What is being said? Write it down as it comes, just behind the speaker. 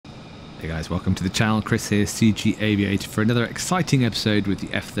Hey guys, welcome to the channel. Chris here, cgaviator, for another exciting episode with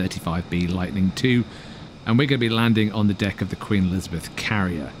the F-35B Lightning II, and we're going to be landing on the deck of the Queen Elizabeth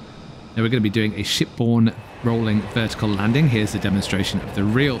carrier. Now we're going to be doing a shipborne rolling vertical landing. Here's a demonstration of the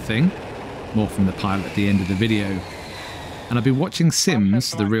real thing, more from the pilot at the end of the video. And I've been watching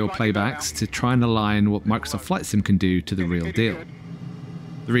sims, the real playbacks, to try and align what Microsoft Flight Sim can do to the real deal.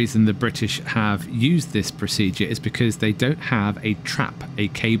 The reason the British have used this procedure is because they don't have a trap, a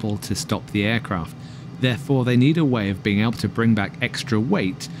cable to stop the aircraft. Therefore, they need a way of being able to bring back extra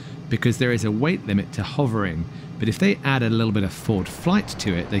weight because there is a weight limit to hovering. But if they add a little bit of forward flight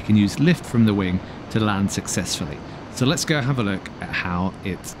to it, they can use lift from the wing to land successfully. So let's go have a look at how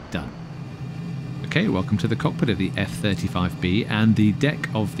it's done. Okay, welcome to the cockpit of the F-35B and the deck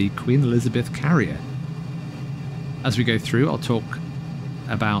of the Queen Elizabeth carrier. As we go through, I'll talk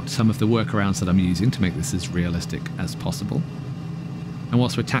about some of the workarounds that I'm using to make this as realistic as possible. And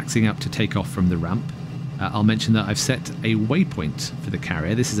whilst we're taxiing up to take off from the ramp, I'll mention that I've set a waypoint for the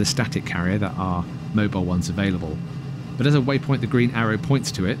carrier. This is a static carrier, there are mobile ones available. But as a waypoint, the green arrow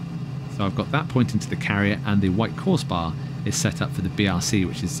points to it. So I've got that pointing to the carrier, and the white course bar is set up for the BRC,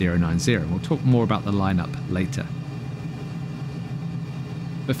 which is 090. We'll talk more about the lineup later.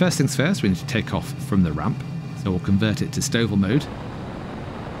 But first things first, we need to take off from the ramp. So we'll convert it to STOVL mode.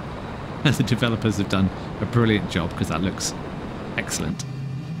 And the developers have done a brilliant job because that looks excellent.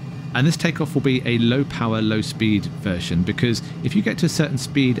 And this takeoff will be a low power, low speed version, because if you get to a certain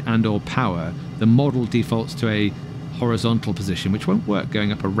speed and or power, the model defaults to a horizontal position, which won't work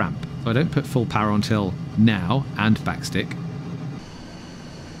going up a ramp. So I don't put full power until now and backstick.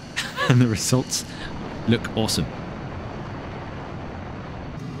 And the results look awesome.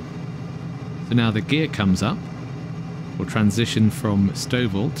 So now the gear comes up. We'll transition from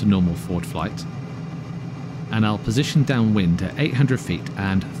STOVL to normal forward flight, and I'll position downwind at 800 feet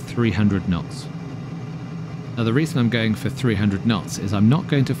and 300 knots. Now the reason I'm going for 300 knots is I'm not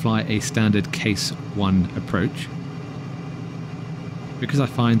going to fly a standard case 1 approach, because I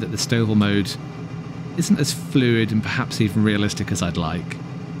find that the STOVL mode isn't as fluid and perhaps even realistic as I'd like.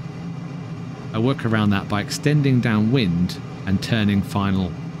 I work around that by extending downwind and turning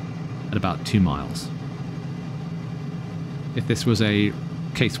final at about 2 miles. If this was a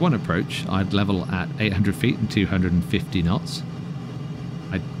case 1 approach, I'd level at 800 feet and 250 knots.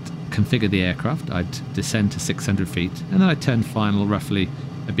 I'd configure the aircraft, I'd descend to 600 feet, and then I'd turn final roughly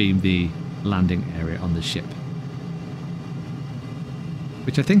abeam the landing area on the ship.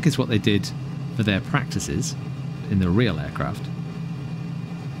 Which I think is what they did for their practices in the real aircraft.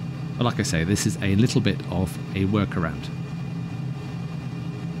 But like I say, this is a little bit of a workaround.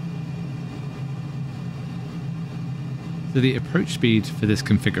 So the approach speed for this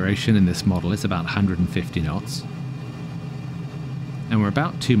configuration in this model is about 150 knots. And we're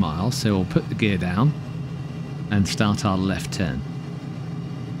about 2 miles, so we'll put the gear down and start our left turn.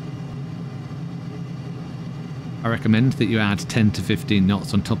 I recommend that you add 10 to 15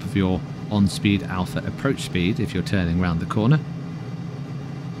 knots on top of your on-speed alpha approach speed if you're turning around the corner.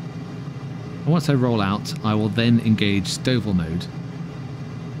 And once I roll out, I will then engage STOVL mode.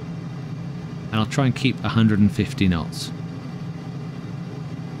 And I'll try and keep 150 knots.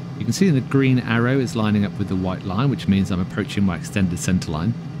 You can see the green arrow is lining up with the white line, which means I'm approaching my extended center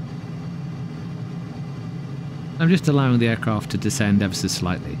line. I'm just allowing the aircraft to descend ever so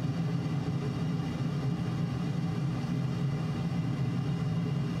slightly.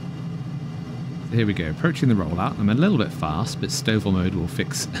 So here we go, approaching the rollout. I'm a little bit fast, but STOVL mode will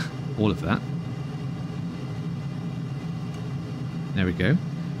fix all of that. There we go.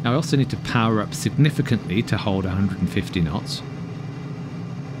 Now I also need to power up significantly to hold 150 knots.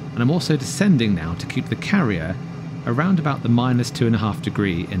 And I'm also descending now to keep the carrier around about the -2.5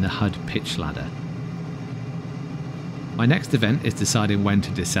 degree in the HUD pitch ladder. My next event is deciding when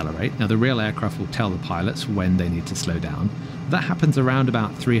to decelerate. Now the real aircraft will tell the pilots when they need to slow down. That happens around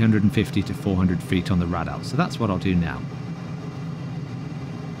about 350 to 400 feet on the rad-out, so that's what I'll do now.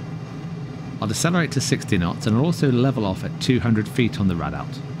 I'll decelerate to 60 knots and I'll also level off at 200 feet on the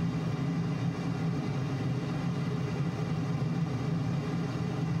rad-out.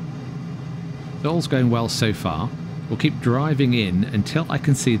 So all's going well so far. We'll keep driving in until I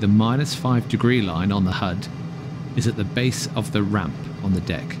can see the -5 degree line on the HUD is at the base of the ramp on the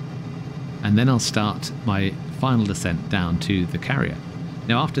deck. And then I'll start my final descent down to the carrier.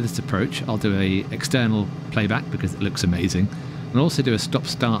 Now after this approach, I'll do a external playback because it looks amazing. And I'll also do a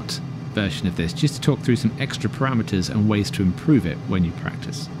stop-start version of this just to talk through some extra parameters and ways to improve it when you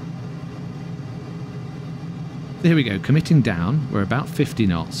practice. So here we go, committing down, we're about 50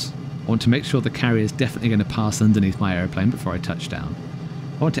 knots. I want to make sure the carrier is definitely going to pass underneath my aeroplane before I touch down.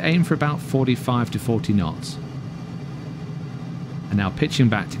 I want to aim for about 45 to 40 knots. And now pitching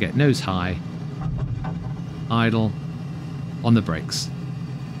back to get nose high, idle, on the brakes.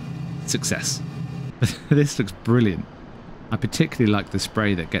 Success. This looks brilliant. I particularly like the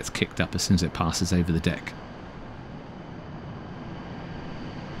spray that gets kicked up as soon as it passes over the deck.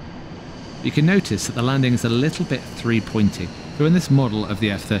 You can notice that the landing is a little bit three-pointy. So in this model of the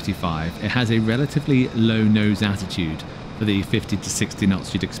F-35, it has a relatively low nose attitude for the 50 to 60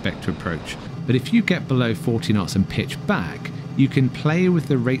 knots you'd expect to approach. But if you get below 40 knots and pitch back, you can play with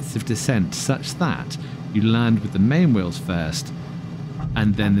the rates of descent such that you land with the main wheels first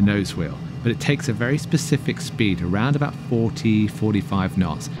and then the nose wheel. But it takes a very specific speed, around about 40-45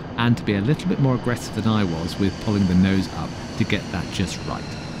 knots, and to be a little bit more aggressive than I was with pulling the nose up to get that just right.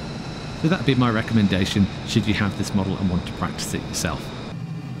 So that would be my recommendation should you have this model and want to practice it yourself.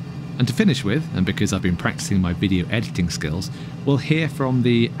 And to finish with, and because I've been practicing my video editing skills, we'll hear from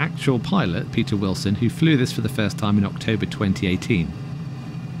the actual pilot, Peter Wilson, who flew this for the first time in October 2018.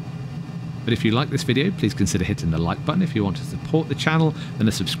 But if you like this video, please consider hitting the like button. If you want to support the channel, then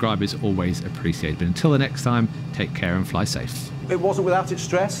a subscribe is always appreciated. But until the next time, take care and fly safe. It wasn't without its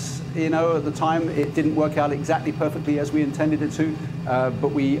stress. You know, at the time, it didn't work out exactly perfectly as we intended it to,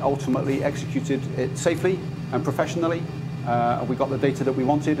 but we ultimately executed it safely and professionally. We got the data that we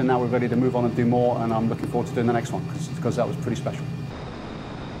wanted, and now we're ready to move on and do more, and I'm looking forward to doing the next one, because that was pretty special.